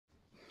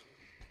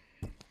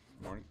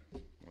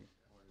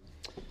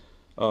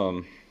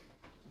Um,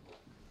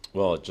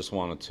 well, I just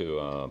wanted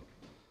to,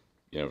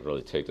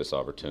 really take this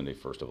opportunity,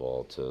 first of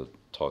all, to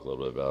talk a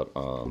little bit about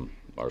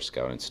our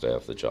scouting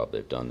staff, the job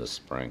they've done this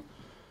spring.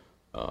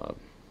 Uh,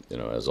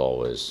 as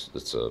always,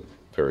 it's a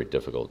very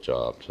difficult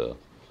job to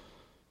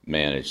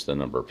manage the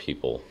number of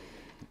people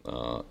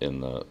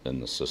in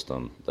the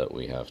system that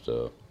we have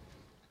to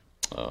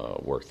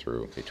work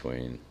through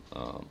between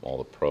all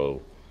the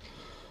pro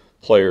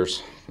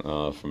players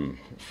from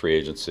free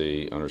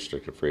agency,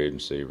 unrestricted free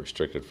agency,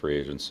 restricted free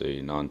agency,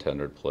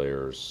 non-tendered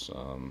players,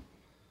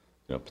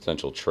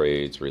 potential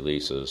trades,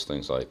 releases,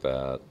 things like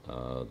that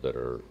that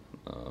are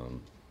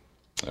um,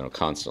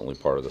 constantly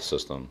part of the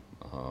system,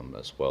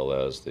 as well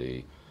as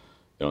the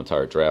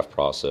entire draft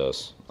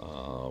process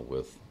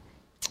with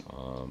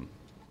um,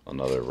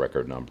 another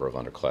record number of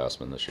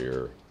underclassmen this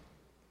year,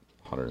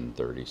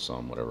 130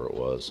 some, whatever it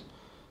was,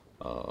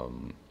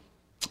 um,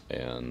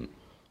 and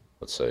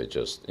let's say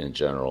just in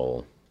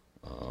general,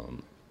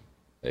 um,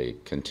 a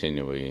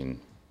continuing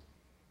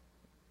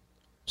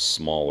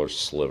smaller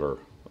sliver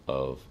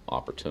of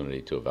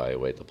opportunity to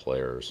evaluate the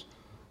players.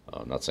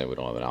 I'm not saying we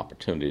don't have an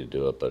opportunity to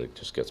do it, but it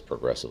just gets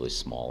progressively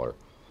smaller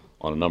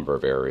on a number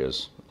of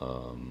areas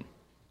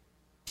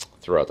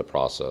throughout the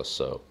process.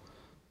 So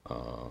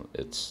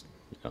it's,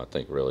 I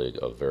think, really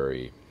a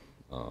very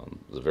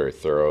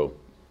thorough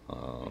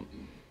um,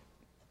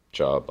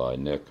 job by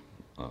Nick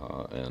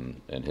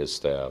and his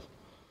staff.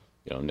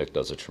 Nick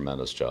does a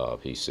tremendous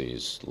job. He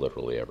sees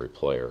literally every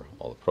player,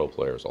 all the pro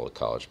players, all the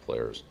college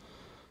players,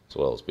 as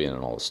well as being in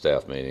all the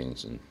staff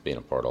meetings and being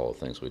a part of all the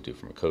things we do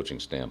from a coaching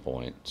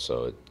standpoint.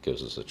 So it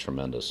gives us a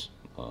tremendous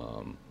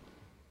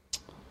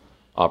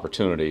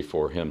opportunity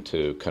for him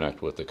to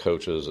connect with the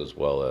coaches as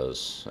well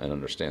as and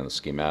understand the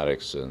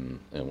schematics and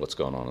what's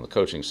going on the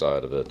coaching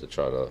side of it to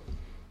try to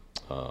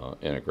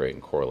integrate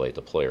and correlate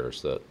the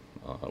players that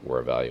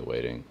we're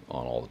evaluating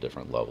on all the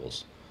different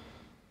levels.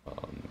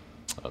 Um,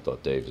 I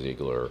thought Dave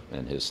Ziegler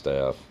and his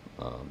staff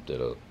did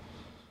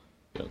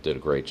a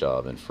great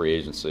job in free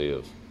agency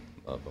of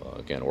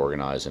again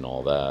organizing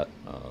all that.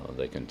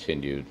 They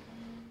continued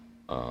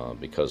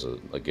because of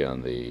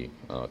again the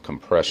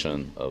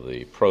compression of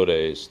the pro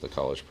days, the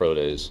college pro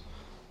days,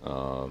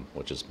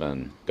 which has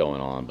been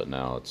going on, but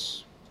now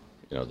it's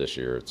this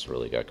year it's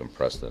really got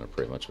compressed in a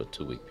pretty much a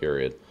 2 week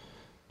period.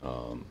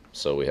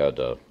 So we had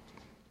to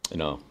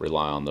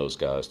rely on those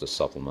guys to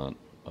supplement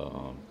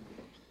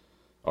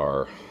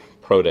our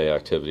pro day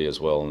activity as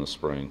well in the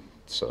spring.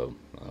 So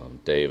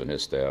Dave and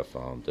his staff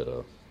did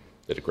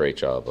a great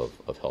job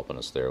of helping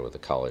us there with the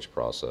college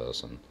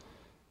process, and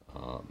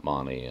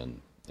Monty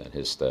and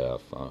his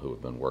staff who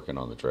have been working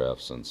on the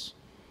draft since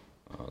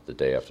the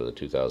day after the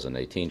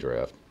 2018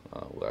 draft.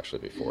 Well, actually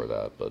before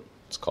that, but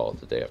let's call it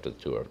the day after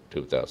the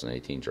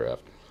 2018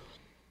 draft.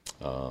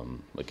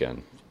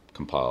 Again,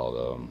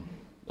 compiled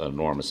an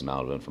enormous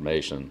amount of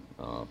information,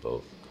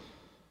 both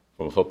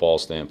from a football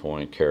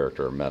standpoint,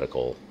 character,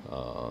 medical,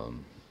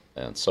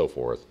 and so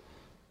forth.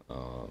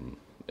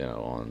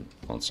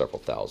 On several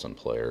thousand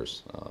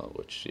players,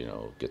 which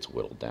gets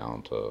whittled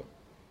down to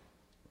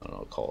I don't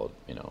know, call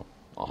it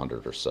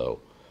 100 or so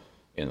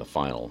in the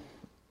final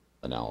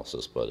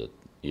analysis, but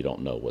you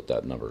don't know what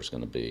that number is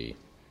going to be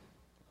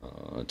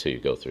until you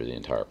go through the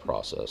entire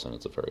process, and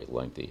it's a very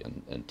lengthy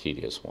and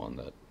tedious one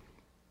that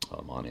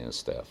Monty and his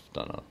staff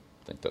I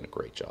think done a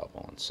great job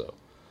on. So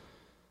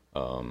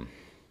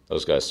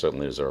those guys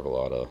certainly deserve a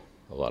lot of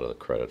the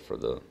credit for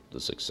the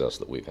success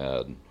that we've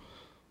had,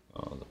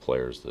 the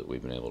players that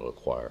we've been able to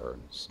acquire.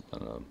 It's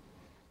been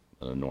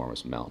an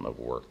enormous mountain of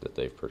work that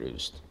they've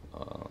produced,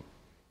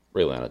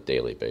 really on a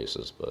daily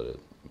basis, but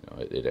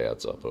it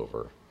adds up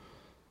over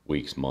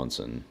weeks, months,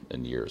 and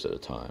years at a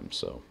time.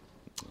 So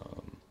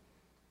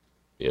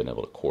being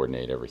able to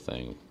coordinate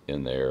everything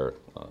in there,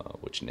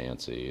 which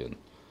Nancy and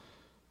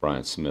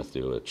Brian Smith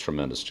do a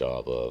tremendous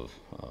job of,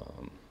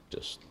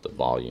 just the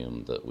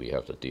volume that we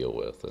have to deal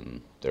with and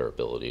their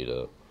ability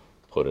to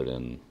put it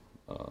in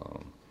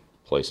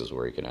places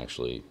where you can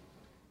actually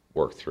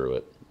work through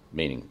it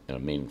in a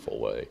meaningful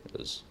way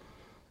is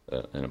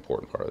an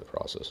important part of the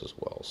process as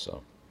well.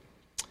 So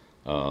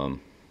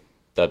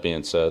that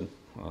being said,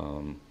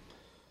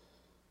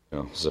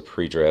 this is a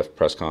pre-draft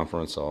press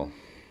conference. I'll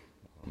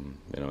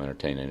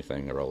entertain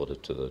anything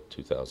relative to the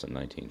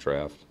 2019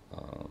 draft.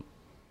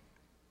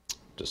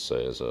 Just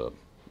say as a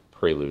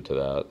prelude to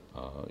that,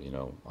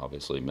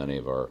 obviously many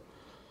of our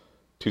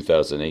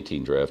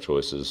 2018 draft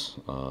choices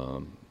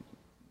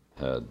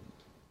had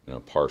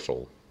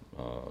partial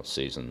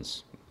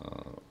seasons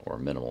or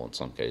minimal in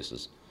some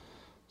cases.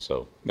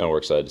 So now we're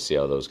excited to see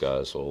how those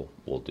guys will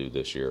do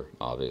this year.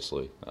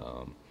 Obviously,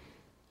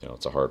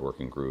 it's a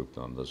hardworking group.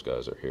 Those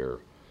guys are here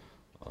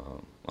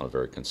on a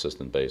very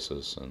consistent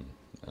basis, and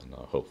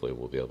hopefully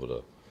we'll be able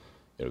to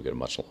get a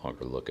much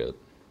longer look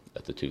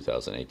at the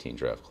 2018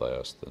 draft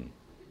class than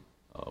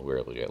we were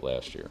able to get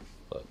last year.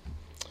 But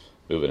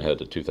moving ahead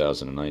to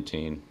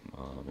 2019,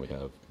 we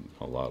have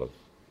a lot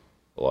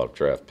of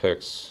draft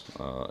picks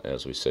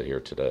as we sit here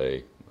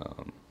today.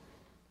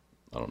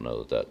 I don't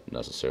know that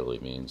necessarily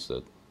means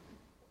that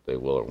they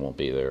will or won't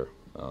be there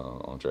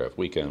on draft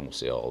weekend. We'll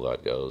see how all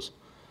that goes.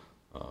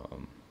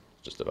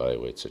 Just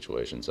evaluate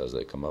situations as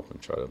they come up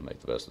and try to make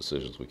the best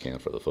decisions we can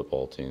for the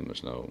football team.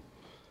 There's no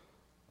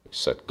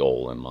set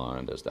goal in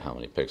mind as to how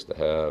many picks to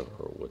have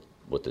or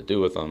what to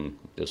do with them.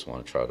 Just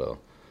want to try to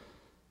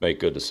make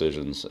good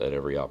decisions at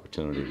every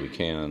opportunity we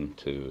can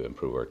to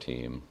improve our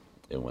team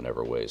in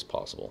whatever ways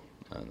possible,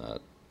 and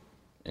that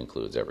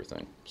includes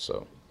everything.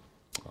 So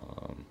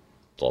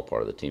it's all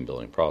part of the team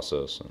building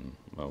process, and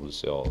we'll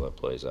see how all that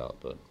plays out.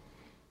 But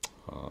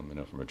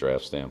from a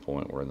draft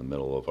standpoint, we're in the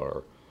middle of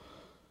our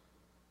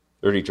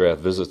 30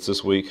 draft visits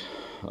this week,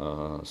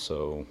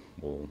 so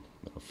we'll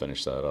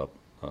finish that up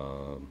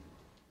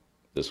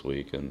this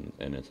week and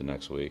into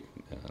next week,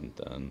 and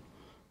then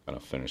kind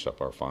of finish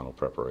up our final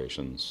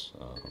preparations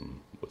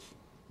with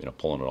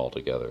pulling it all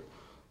together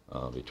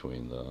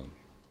between the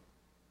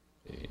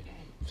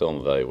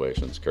film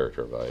evaluations,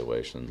 character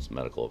evaluations,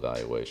 medical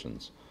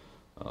evaluations,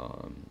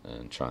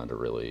 and trying to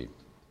really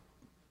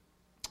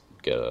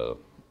get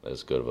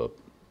as good of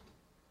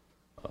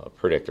a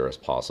predictor as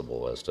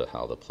possible as to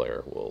how the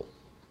player will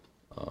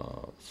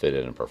fit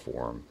in and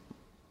perform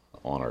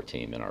on our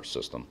team, in our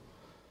system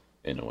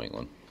in New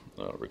England,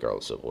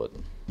 regardless of what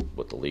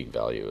the league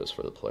value is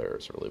for the player.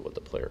 It's really what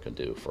the player can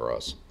do for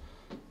us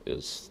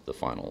is the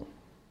final,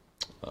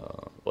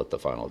 what the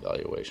final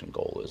evaluation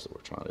goal is that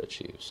we're trying to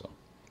achieve. So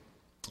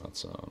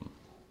that's kind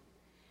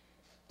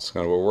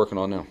of what we're working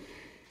on now.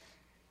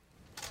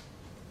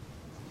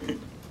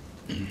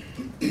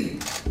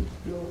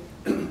 Bill,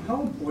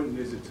 how important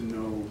is it to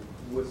know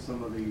what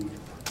some of the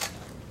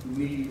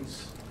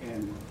needs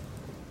and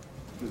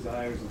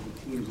desires of the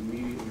teams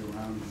immediately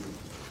around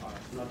you are?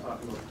 I'm not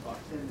talking about the top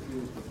 10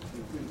 teams, but the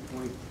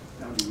 20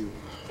 down to you.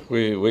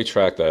 We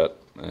track that,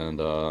 and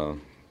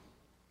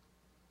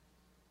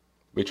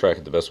we track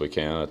it the best we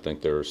can. I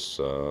think there's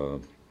a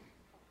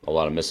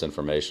lot of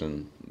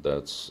misinformation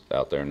that's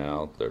out there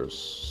now.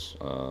 There's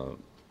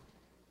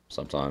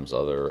sometimes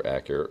other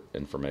accurate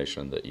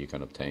information that you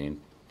can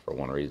obtain for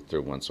one reason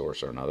through one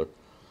source or another.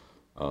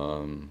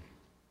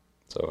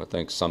 So I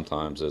think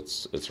sometimes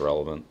it's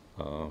relevant.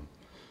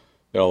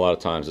 A lot of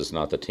times it's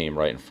not the team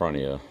right in front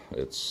of you.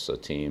 It's a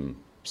team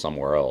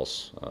somewhere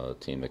else, a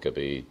team that could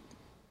be,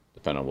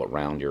 depending on what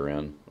round you're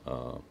in,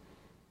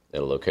 at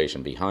a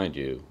location behind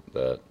you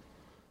that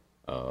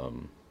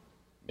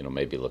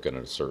may be looking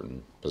at a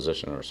certain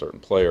position or a certain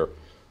player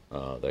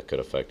that could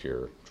affect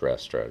your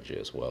draft strategy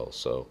as well.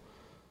 So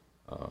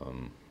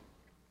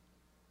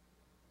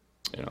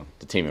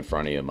the team in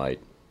front of you might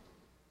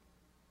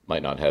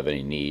not have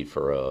any need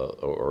for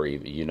or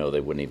even, they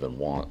wouldn't even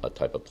want a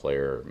type of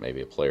player,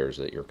 maybe a players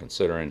that you're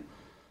considering,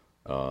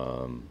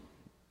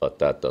 but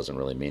that doesn't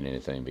really mean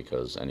anything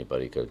because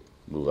anybody could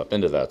move up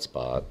into that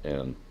spot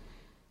and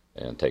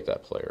take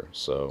that player.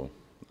 So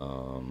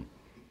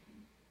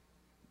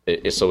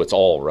it's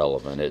all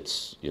relevant.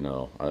 It's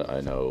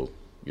I know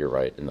you're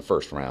right. In the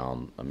first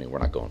round, we're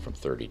not going from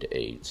 30 to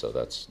 8, so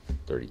that's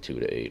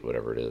 32 to 8,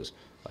 whatever it is.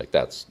 Like,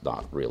 that's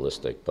not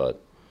realistic, but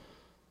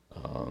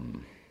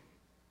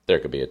there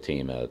could be a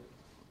team at,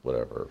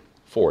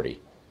 40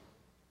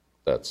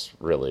 that's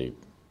really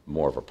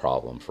more of a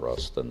problem for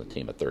us than the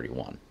team at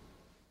 31.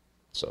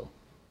 So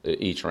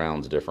each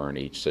round's different,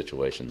 each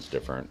situation's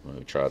different.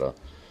 We try to,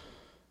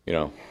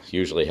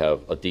 usually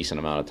have a decent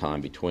amount of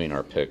time between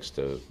our picks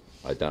to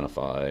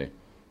identify,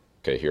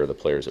 okay, here are the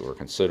players that we're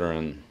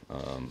considering.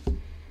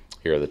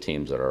 Here are the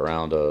teams that are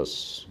around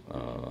us.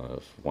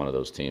 If one of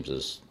those teams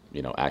is,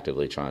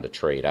 actively trying to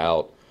trade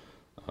out,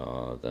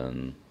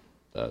 then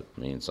that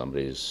means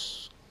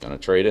somebody's going to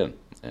trade in.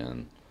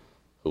 And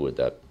who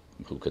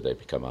could they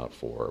come out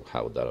for?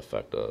 How would that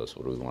affect us?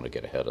 Would we want to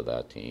get ahead of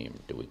that team?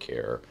 Do we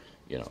care?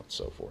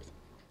 So forth.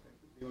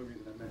 The only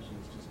reason I mentioned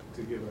is just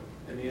to give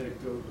an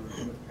anecdote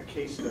or a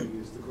case study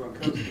is the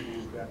Gronkowski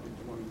who drafted in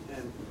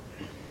 2010.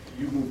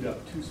 You moved up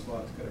 2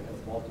 spots, got ahead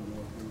of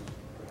Baltimore, who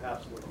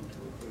perhaps looking to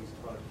replace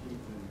Todd Keith,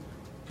 and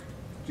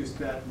just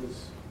that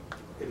was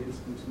an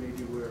instance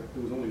maybe where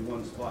there was only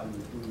one spot in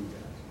between you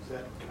guys. Is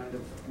that kind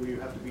of where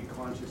you have to be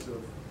conscious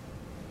of?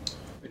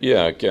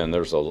 Yeah, again,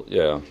 there's a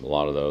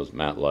lot of those.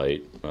 Matt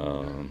Light,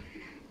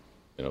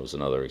 was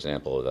another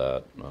example of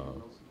that.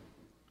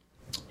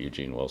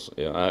 Eugene Wilson.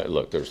 Yeah,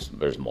 look,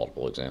 there's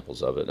multiple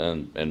examples of it,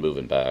 and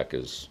moving back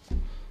is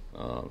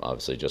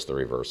obviously just the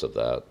reverse of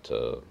that.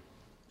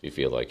 If you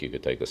feel like you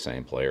could take the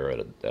same player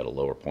at a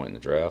lower point in the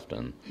draft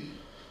and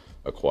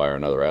acquire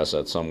another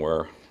asset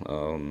somewhere,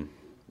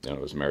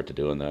 there's merit to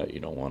doing that. You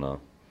don't want to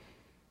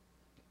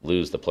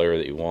lose the player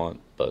that you want,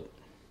 but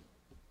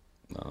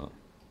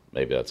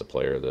maybe that's a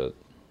player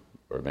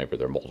or maybe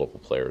there are multiple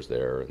players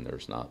there, and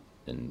there's not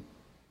in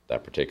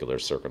that particular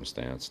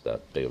circumstance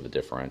that big of a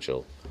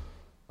differential.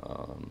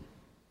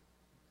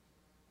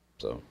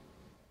 So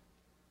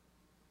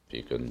if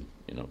you can,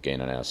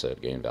 gain an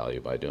asset, gain value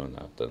by doing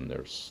that, then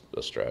there's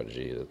a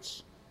strategy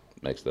that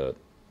makes that,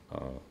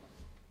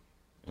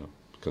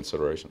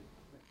 consideration.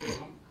 How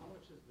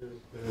much is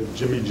the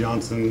Jimmy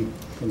Johnson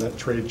from that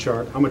trade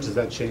chart? How much has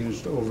that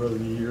changed over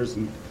the years,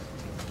 and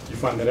you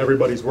find that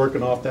everybody's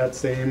working off that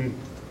same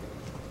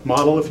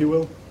model, if you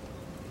will?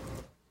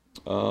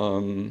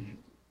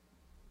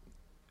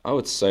 I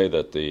would say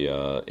that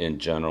in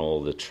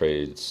general, the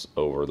trades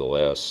over the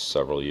last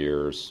several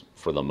years,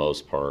 for the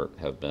most part,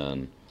 have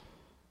been,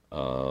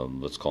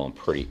 let's call them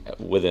pretty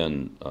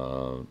within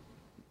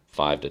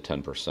 5 to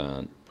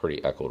 10%,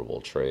 pretty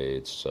equitable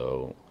trades.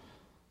 So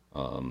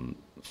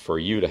for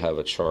you to have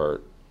a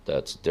chart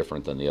that's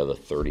different than the other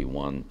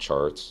 31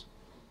 charts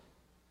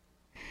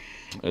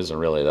isn't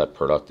really that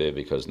productive,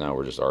 because now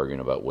we're just arguing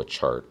about what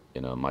chart.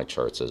 My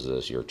chart says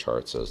this, your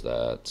chart says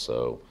that.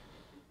 So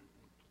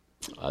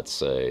I'd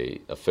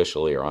say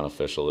officially or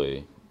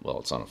unofficially, well,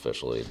 it's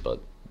unofficially, but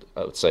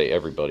I would say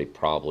everybody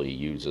probably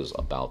uses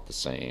about the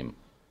same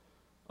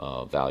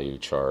value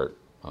chart.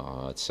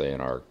 I'd say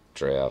in our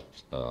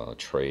draft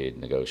trade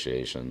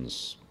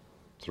negotiations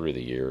through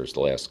the years,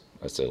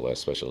 especially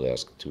the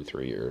last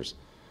 2-3 years,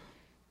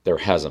 there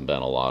hasn't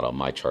been a lot of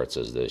my chart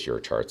says this,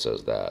 your chart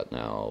says that.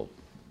 Now,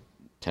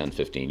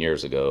 10-15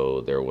 years ago,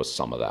 there was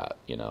some of that,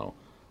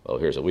 well,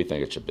 here's what we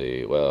think it should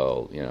be.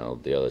 Well,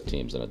 the other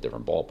team's in a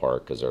different ballpark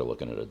because they're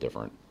looking at a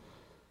different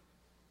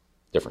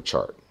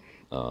chart.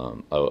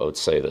 I would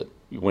say that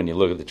when you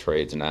look at the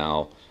trades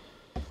now,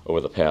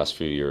 over the past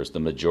few years, the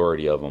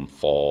majority of them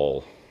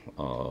fall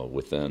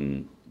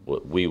within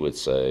what we would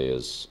say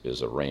is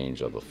a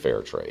range of a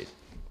fair trade.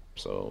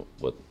 So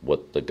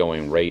what the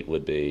going rate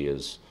would be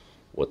is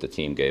what the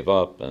team gave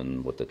up,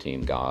 and what the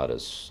team got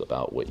is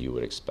about what you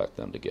would expect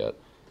them to get,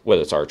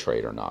 whether it's our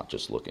trade or not,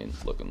 just looking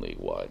league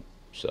wide.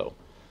 So,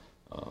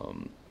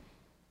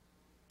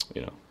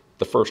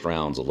 the first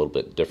round's a little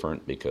bit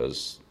different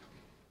because,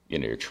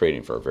 you're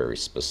trading for a very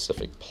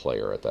specific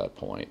player at that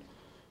point.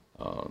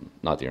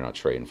 Not that you're not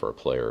trading for a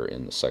player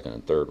in the second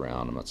and third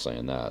round. I'm not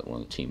saying that.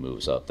 When the team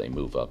moves up, they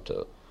move up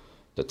to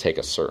take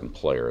a certain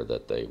player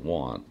that they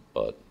want,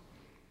 but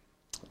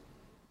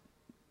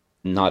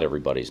not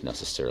everybody's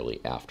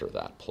necessarily after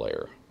that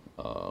player.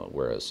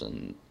 Whereas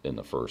in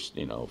the first,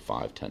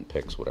 5, 10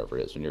 picks, whatever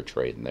it is, when you're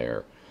trading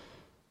there,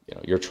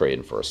 you're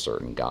trading for a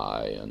certain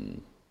guy,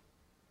 and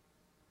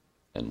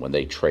when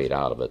they trade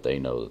out of it, they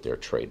know that they're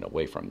trading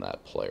away from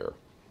that player.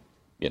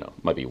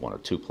 Might be 1 or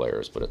 2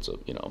 players, but it's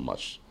a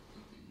much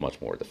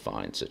more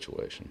defined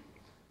situation.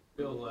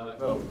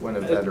 Bill, when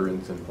a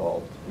veteran's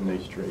involved in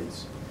these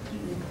trades, do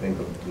you think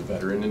of the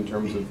veteran in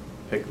terms of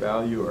pick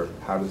value, or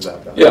how does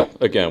that value? Yeah,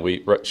 again,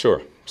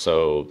 sure.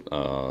 So,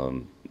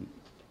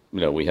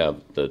 we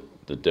have the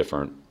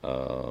different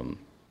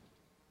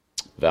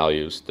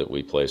values that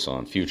we place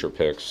on future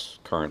picks,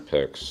 current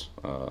picks,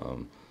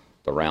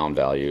 the round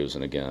values,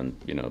 and again,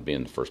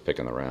 being the first pick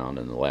in the round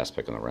and the last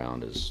pick in the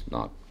round is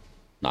not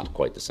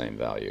quite the same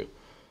value.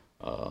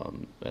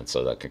 And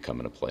so that can come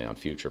into play on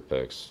future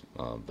picks.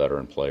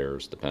 Veteran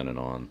players, depending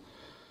on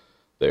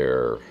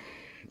their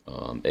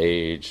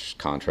age,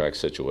 contract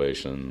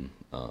situation,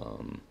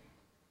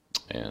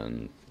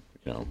 and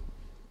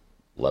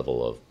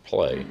level of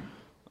play.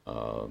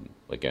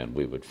 Again,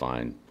 we would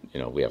find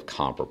we have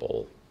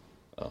comparables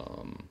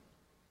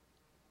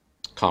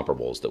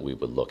that we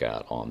would look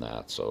at on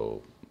that.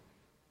 So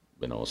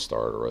a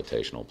starter,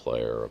 rotational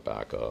player, a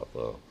backup,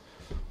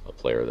 a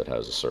player that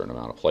has a certain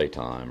amount of play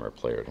time, or a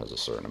player that has a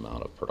certain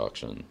amount of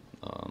production,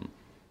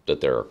 that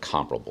there are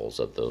comparables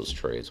of those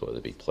trades, whether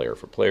it be player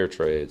for player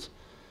trades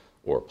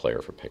or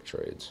player for pick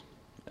trades.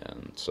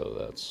 And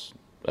so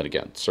and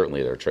again,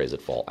 certainly there are trades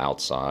that fall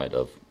outside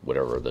of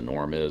whatever the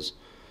norm is,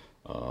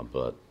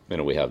 but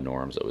we have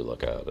norms that we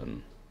look at,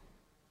 and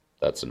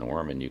that's a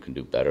norm, and you can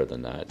do better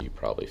than that. You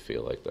probably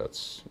feel like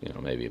that's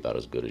maybe about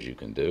as good as you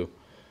can do,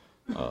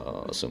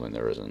 assuming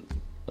there isn't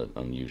an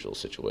unusual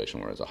situation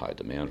where there's a high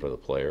demand for the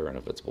player, and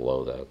if it's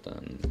below that,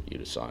 then you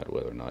decide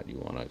whether or not you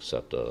want to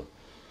accept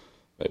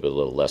maybe a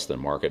little less than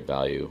market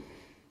value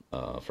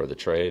for the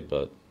trade,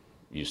 but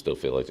you still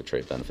feel like the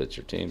trade benefits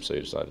your team, so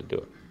you decide to do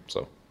it.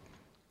 So,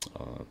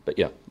 but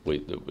yeah,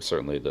 we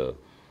certainly the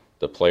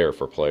player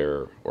for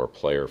player or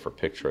player for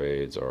pick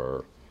trades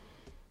are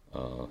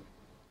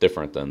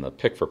different than the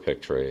pick for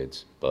pick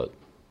trades, but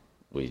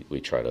we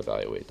try to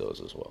evaluate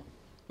those as well.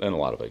 And a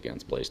lot of it, again,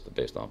 is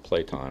based on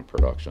play time,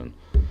 production,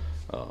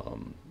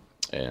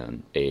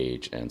 and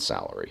age and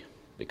salary,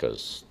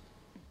 because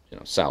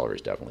salary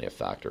is definitely a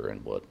factor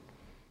in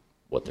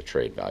what the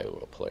trade value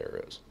of a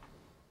player is.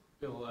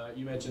 Bill,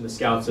 you mentioned the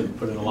scouts have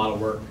put in a lot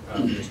of work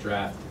for this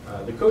draft.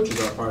 The coaches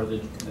are part of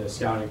the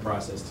scouting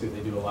process too. They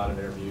do a lot of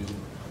interviews.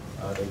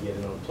 They get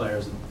in on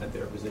players at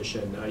their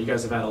position. You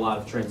guys have had a lot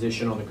of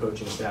transition on the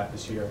coaching staff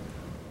this year.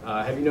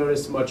 Have you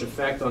noticed much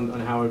effect on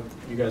how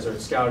you guys are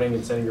scouting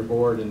and setting your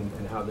board,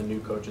 and how the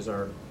new coaches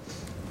are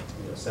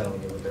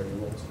settling in with their new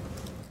roles?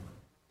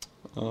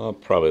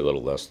 Probably a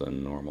little less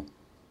than normal.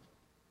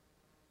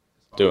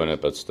 Doing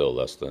it, but still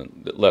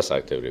less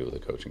activity with the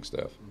coaching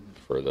staff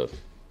for the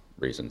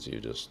reasons you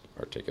just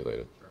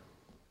articulated.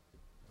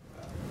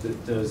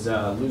 Does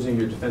losing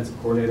your defensive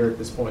coordinator at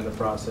this point in the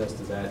process,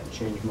 does that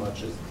change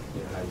much as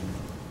how you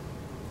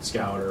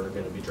scout or are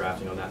going to be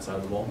drafting on that side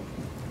of the ball?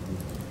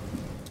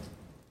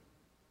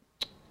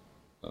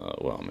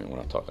 well, I mean, we're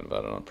not talking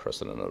about an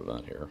unprecedented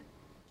event here.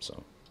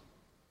 So,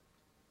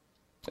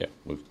 yeah,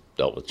 we've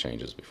dealt with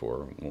changes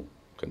before, and we'll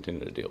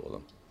continue to deal with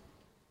them.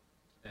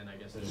 And I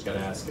guess I just got to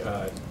ask,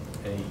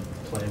 any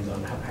plans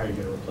on how you're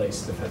going to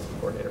replace defensive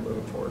coordinator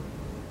moving forward?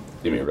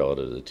 You mean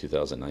relative to the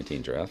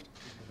 2019 draft?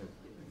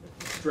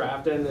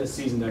 Draft and the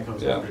season that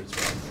comes Yeah. after as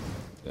well.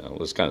 Yeah,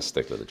 let's kind of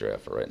stick to the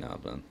draft for right now,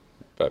 Ben.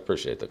 But I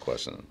appreciate the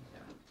question.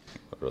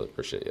 I really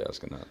appreciate you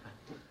asking that.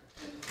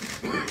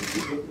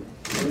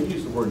 When you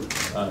use the word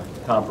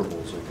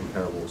comparables or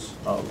comparables,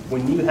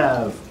 when you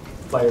have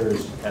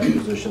players at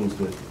positions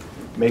that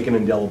make an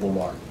indelible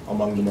mark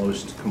among the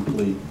most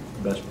complete,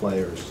 best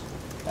players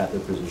at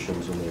their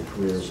positions in their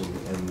careers,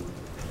 and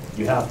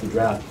you have to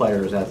draft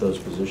players at those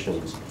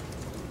positions,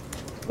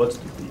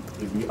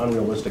 it'd be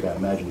unrealistic, I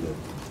imagine,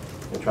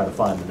 to try to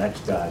find the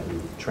next guy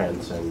who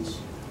transcends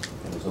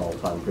and is an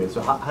all-time great.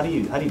 So how do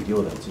you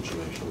deal with that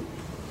situation?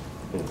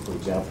 You know, for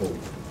example,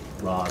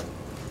 Rod,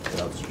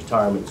 it's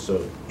retirement.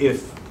 So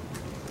if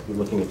you're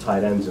looking at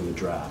tight ends in the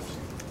draft,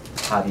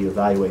 how do you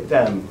evaluate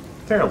them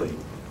fairly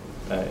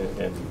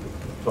and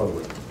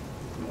totally?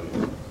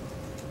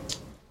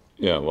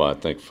 Yeah, well, I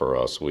think for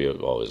us, we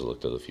have always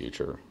looked to the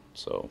future.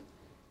 So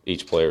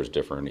each player is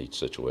different, each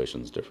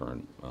situation is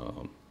different.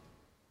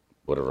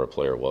 Whatever a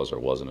player was or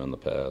wasn't in the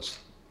past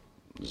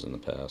is in the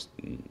past,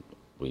 and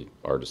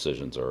our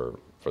decisions are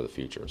for the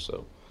future.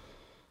 So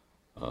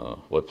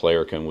what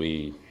player can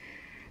we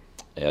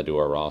add to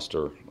our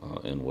roster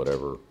in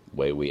whatever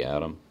way we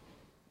add them,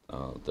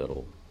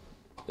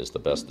 is the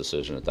best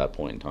decision at that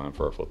point in time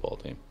for our football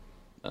team,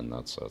 and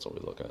that's what we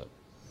look at.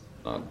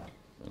 Not,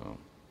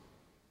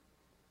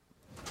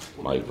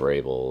 Mike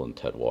Vrabel and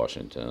Ted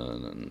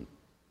Washington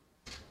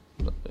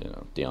and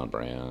Deion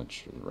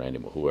Branch, Randy,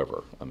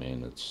 whoever. I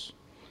mean, it's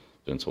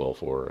Vince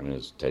Wilfork. I mean,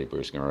 it's Teddy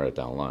Bruschi right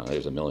down the line.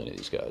 There's a million of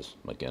these guys.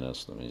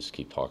 McGinnis. I mean, just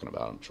keep talking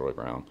about them. Troy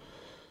Brown,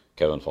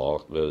 Kevin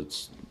Falk. But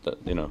it's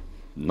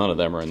none of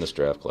them are in this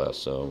draft class.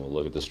 So we'll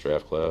look at this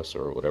draft class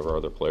or whatever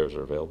other players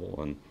are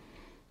available and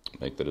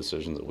make the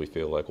decisions that we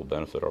feel like will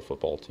benefit our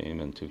football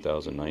team in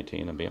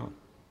 2019 and beyond.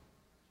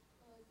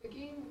 The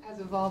game has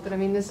evolved, and I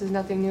mean, this is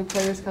nothing new.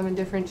 Players come in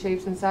different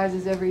shapes and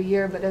sizes every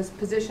year, but as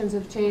positions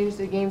have changed,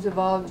 the game's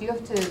evolved. Do you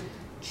have to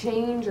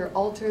change or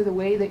alter the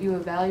way that you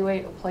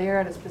evaluate a player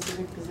at a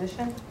specific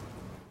position?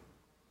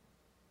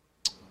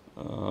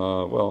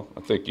 Well,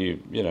 I think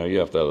you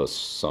have to have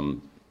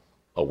some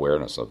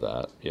awareness of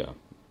that. Yeah.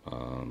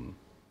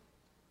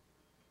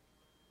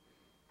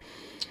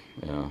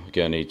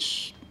 Again,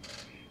 each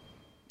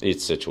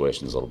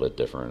situation is a little bit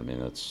different. I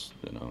mean, it's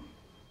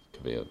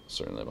could be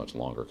certainly a much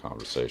longer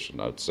conversation.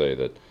 I'd say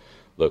that,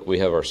 look, we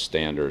have our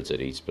standards at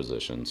each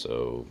position,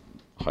 so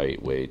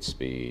height, weight,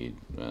 speed,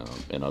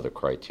 and other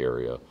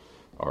criteria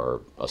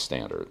are a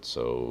standard.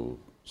 So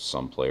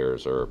some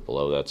players are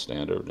below that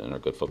standard and are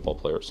good football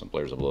players. Some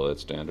players are below that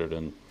standard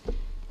and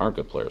aren't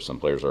good players. Some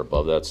players are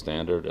above that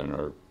standard and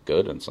are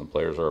good, and some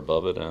players are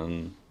above it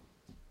and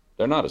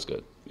they're not as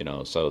good.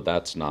 So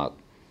that's not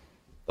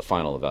the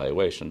final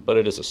evaluation, but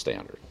it is a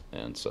standard.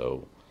 And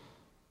so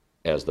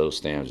as those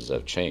standards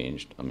have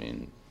changed, I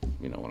mean,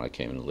 when I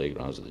came into the league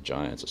when I was at the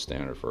Giants, a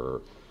standard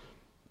for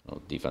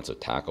defensive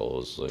tackle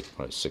was like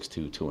probably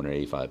 6'2",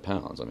 285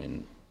 pounds. I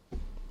mean,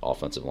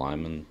 offensive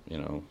lineman,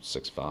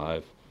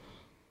 6'5",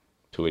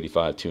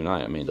 285,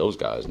 290. I mean, those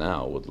guys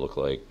now would look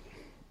like,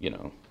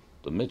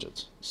 the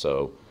midgets.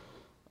 So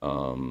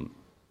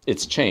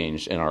it's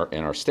changed, and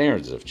our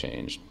standards have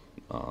changed.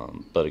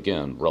 But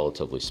again,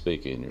 relatively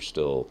speaking, you're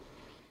still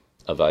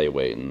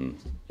evaluating,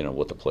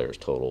 what the player's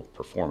total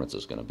performance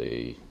is going to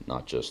be,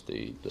 not just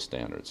the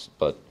standards.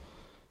 But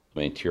I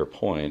mean, to your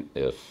point,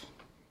 if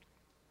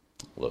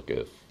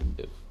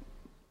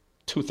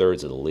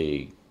 2/3 of the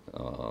league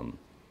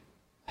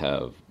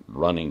have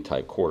running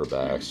type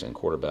quarterbacks and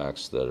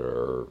quarterbacks that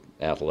are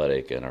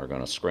athletic and are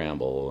going to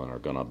scramble and are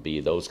going to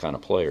be those kind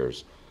of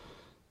players,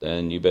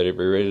 then you better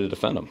be ready to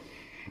defend them.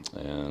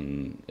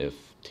 And if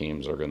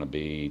teams are going to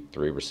be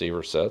 3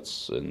 receiver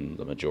sets in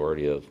the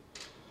majority of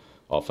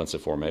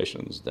offensive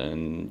formations,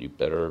 then you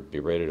better be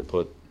ready to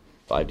put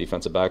 5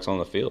 defensive backs on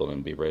the field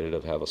and be ready to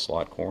have a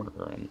slot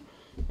corner. And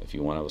if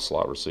you want to have a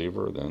slot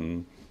receiver,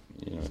 then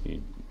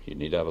you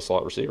need to have a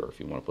slot receiver. If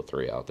you want to put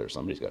 3 out there,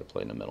 somebody's got to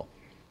play in the middle.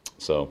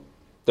 So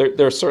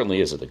there certainly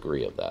is a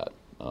degree of that,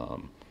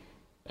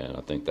 and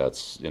I think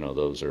that's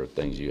those are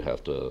things you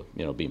have to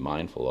be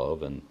mindful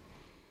of. And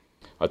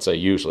I'd say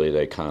usually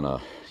they kind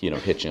of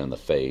hit you in the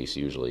face.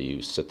 Usually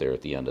you sit there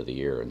at the end of the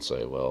year and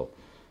say, well,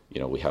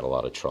 we had a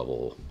lot of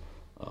trouble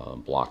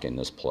blocking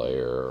this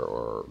player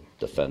or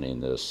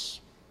defending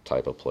this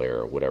type of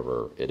player or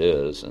whatever it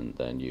is, and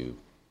then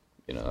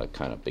it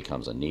kind of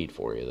becomes a need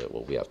for you that,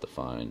 well, we have to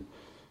find,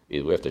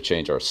 either we have to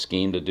change our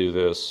scheme to do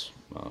this,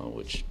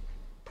 which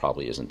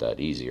probably isn't that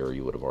easy, or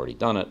you would have already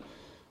done it,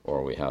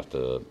 or we have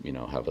to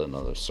have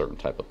another certain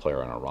type of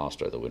player on our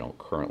roster that we don't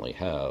currently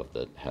have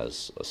that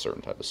has a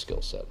certain type of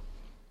skill set.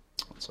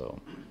 So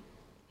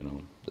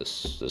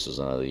this is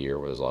another year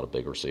where there's a lot of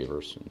big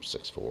receivers,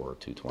 6'4",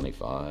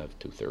 225,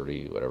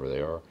 230, whatever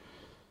they are.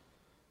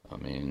 I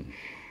mean,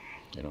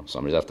 you know,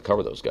 somebody's have to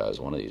cover those guys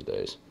one of these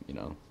days. You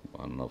know,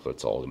 I don't know if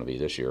it's all going to be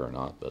this year or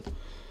not, but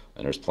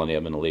and there's plenty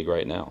of them in the league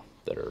right now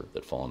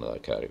that fall into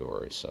that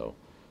category. So,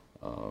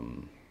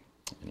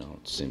 you know,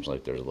 it seems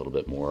like there's a little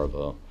bit more of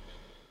a,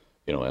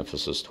 you know,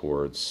 emphasis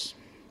towards,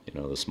 you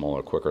know, the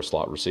smaller, quicker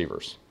slot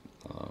receivers.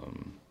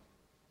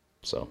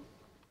 So,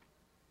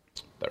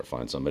 better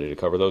find somebody to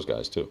cover those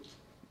guys too,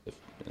 if,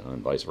 you know,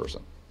 and vice versa.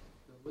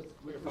 With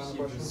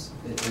receivers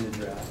in the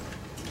draft,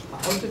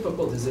 how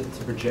difficult is it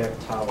to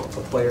project how a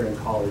player in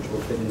college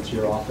will fit into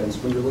your offense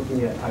when you're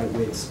looking at height,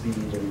 weight, speed,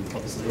 and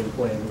obviously him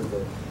playing with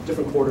a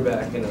different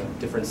quarterback in a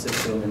different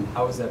system, and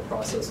how has that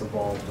process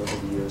evolved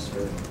over the years for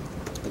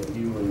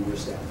you and your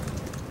staff?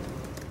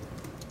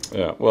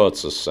 Yeah, well,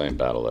 it's the same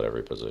battle at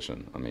every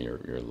position. I mean,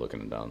 you're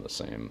looking down the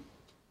same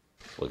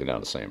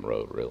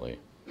road, really.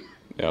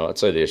 You know, I'd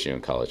say the issue in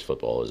college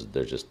football is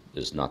there just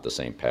is not the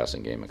same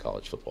passing game in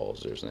college football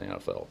as there's in the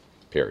NFL,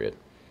 period.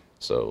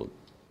 So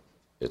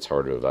it's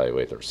hard to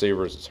evaluate the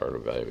receivers, it's hard to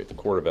evaluate the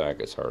quarterback,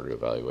 it's hard to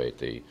evaluate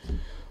the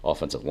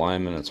offensive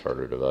linemen, it's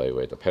harder to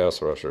evaluate the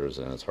pass rushers,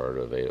 and it's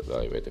harder to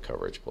evaluate the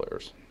coverage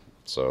players.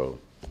 So,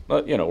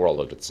 but, you know, we're all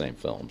looked at the same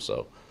film,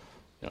 so,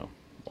 you know,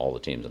 all the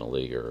teams in the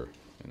league are,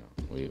 you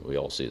know, we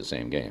all see the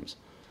same games.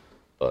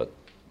 But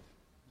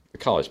the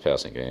college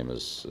passing game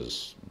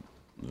is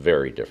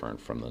very different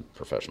from the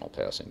professional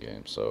passing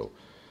game. So,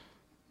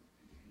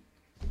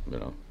 you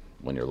know,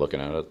 when you're looking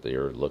at it,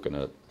 you're looking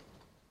at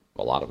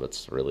a lot of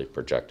it's really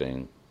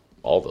projecting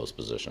all those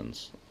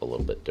positions a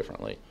little bit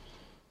differently.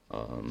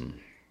 You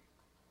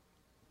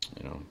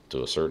know,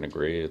 to a certain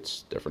degree,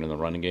 it's different in the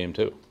running game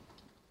too,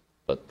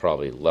 but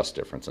probably less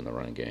difference in the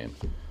running game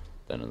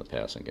than in the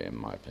passing game, in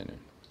my opinion.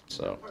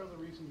 So. Part of the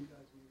reason you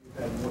guys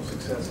have had more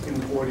success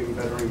importing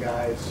veteran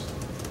guys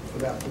for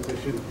that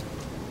position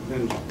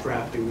than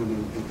drafting them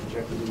and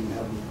projecting them and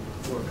having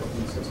them work up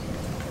in the system?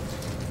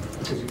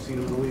 Because you've seen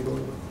them in the league a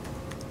little bit?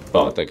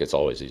 Well, I think it's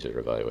always easier to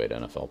evaluate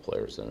NFL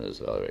players than it is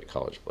to evaluate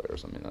college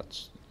players. I mean,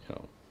 that's, you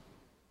know,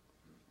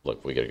 look,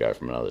 if we get a guy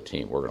from another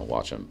team, we're going to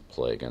watch him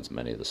play against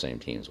many of the same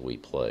teams we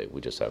play. We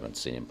just haven't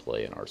seen him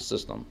play in our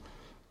system,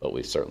 but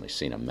we've certainly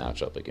seen him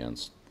match up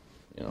against,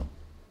 you know,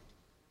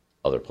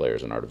 other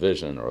players in our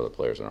division or other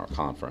players in our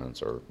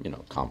conference or, you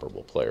know,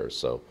 comparable players.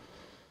 So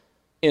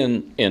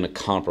in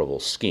comparable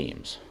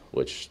schemes,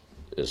 which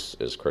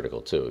is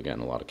critical too. Again,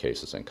 in a lot of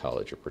cases in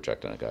college, you're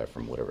projecting a guy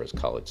from whatever his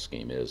college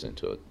scheme is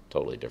into a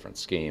totally different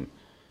scheme,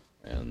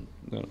 and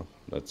you know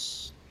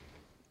that's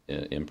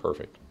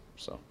imperfect.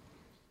 So,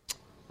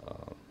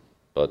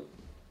 but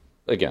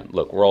again,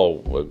 look,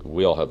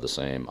 we all have the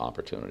same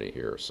opportunity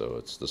here, so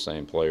it's the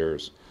same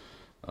players.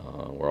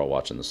 We're all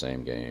watching the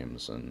same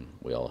games, and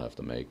we all have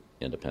to make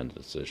independent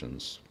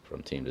decisions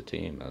from team to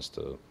team as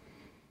to,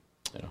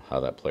 you know,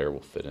 how that player will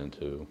fit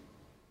into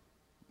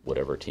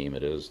whatever team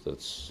it is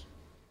that's,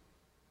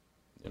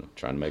 you know,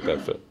 trying to make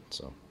that fit.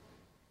 So,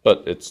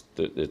 but it's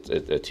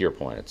to your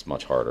point, it's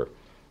much harder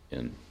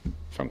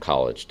from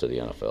college to the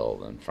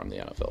NFL than from the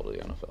NFL to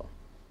the NFL.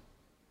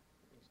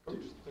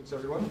 Thanks,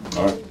 everyone.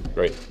 All right,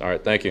 great. All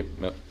right, thank you.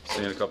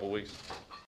 See you in a couple of weeks.